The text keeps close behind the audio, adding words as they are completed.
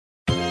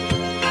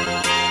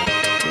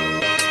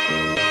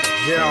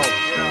Yo,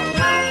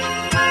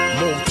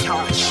 Move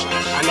Touch,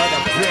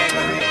 another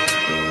banger.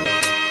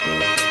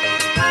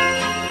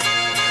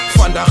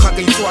 Fanda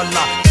hake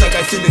itwala, like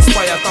I feel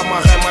inspired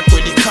kama rema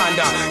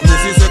kwelikhanda.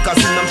 Ngizizwe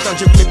kazi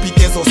namhlanje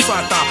kunebeat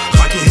ezosata.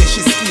 Hake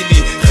heshi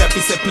skilly, rap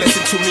is a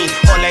blessing to me.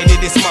 All I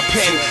need is my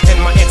pen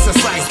and my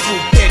exercise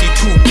book.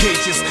 32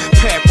 pages,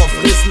 pack of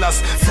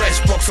Rizzlers, fresh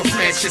box of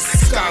matches,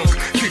 skunk,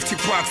 50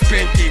 bucks,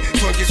 Bentley,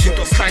 20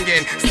 zinto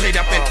slangen, straight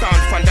up and down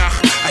Vandag.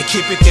 I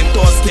keep it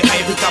indoors, the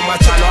Ivy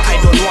Kamachano, I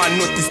don't want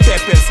no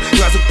disturbance.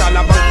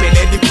 Ngazukudala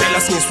bangiphelele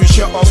iphela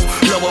singiswishe off.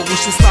 Logo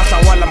kusho isihlahla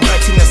while I'm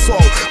writing a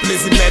song.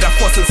 Blazing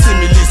metaphors and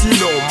similes, you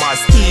know my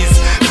steez.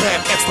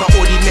 Rap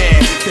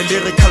extraordinaire, the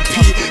lyrical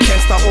P,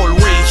 gangsta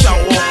always,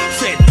 shower,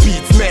 fat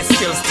beats, mad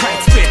skills,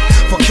 tight spit.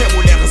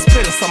 Vocabulary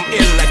spells, I'm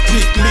ill like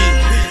Bleak Lee.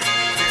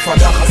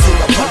 Vandaag I sing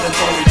a pattern,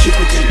 so we keep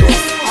it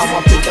indoors. I'm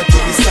a big that to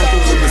the center,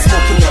 we'll be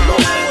smoking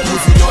alone.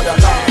 Losing all the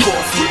loud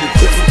calls, we'll be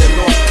praising the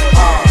Lord.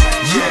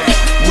 Yeah,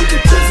 we'll be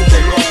praising the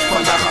Lord.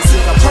 Vandaag I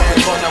sing a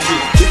pattern, so we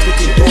keep it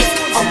indoors.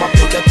 I'm a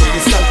big that to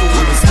the center,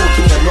 we'll be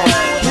smoking alone.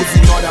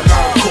 Losing all the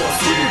loud calls,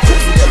 we'll be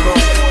praising the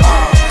Lord.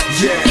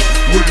 Yeah,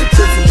 we'll be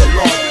praising the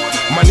Lord.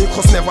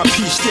 Manikos never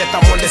pitched yet,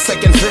 I'm on the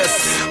second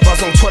verse.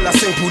 Bazongithola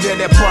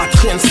sengibulele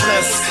battery and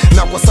stress.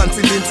 Nako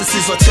sansilinsi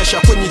sizotesha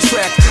kwenye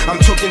track. I'm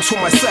talking to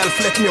myself,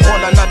 let me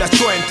roll another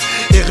joint.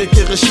 Eric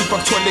Shipa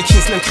kuthola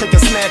Kingsland crick a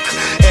snack.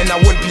 And I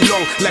won't be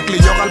long, like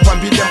Leyor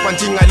Albambile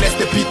Mpanding, I left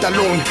the beat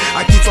alone.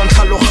 I keep on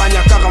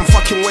Khaloganya car I'm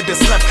fucking with this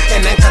rap.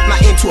 And I got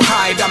nothing to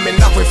hide, I'm in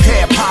love with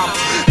hip hop.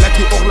 Like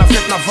the Orla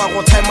Vet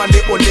Navarro, time a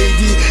little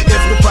lady.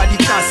 Everybody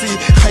kasi,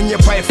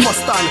 Kanye by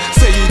Fostan.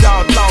 Say it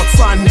out loud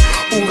son,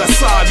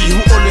 Ungasabi,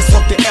 who always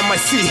rock the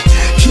MIC.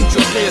 Kinjo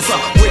Reza,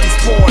 where he's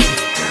born.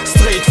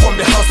 Straight from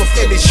the house of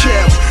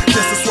LHM.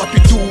 This is what we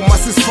do,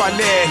 Masses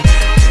Falen.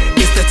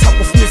 It's the type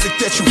of music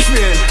that you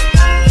feel.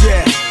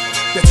 Yeah,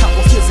 the type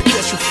of music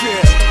that you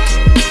feel.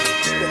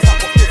 The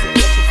type of music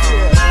that you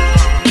feel.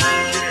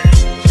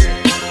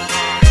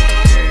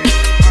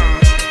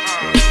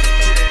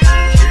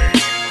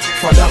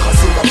 Vandaag I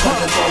sing a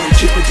pattern, so we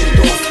keep it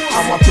indoors.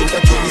 I'm a pink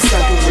that when he's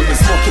standing, we'll be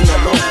smoking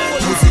alone.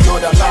 Losing all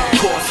the loud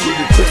calls, we'll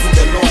be praising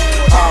the Lord.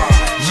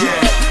 Yeah,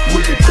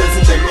 we'll be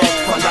praising the Lord.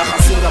 Vandaag I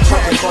sing a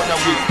pattern, so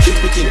we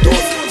keep it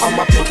indoors. I'm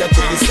a pink that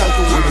when he's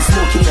standing, we'll be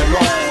smoking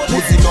alone.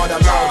 Losing all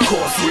the loud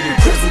calls, we'll be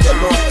praising the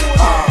Lord.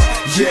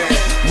 Yeah,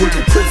 we'll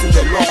be praising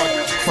the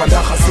Lord.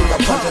 Vandaag I sing a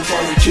pattern, so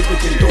we keep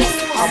it indoors.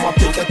 I'm a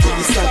pink that when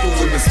he's standing,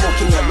 we'll be smoking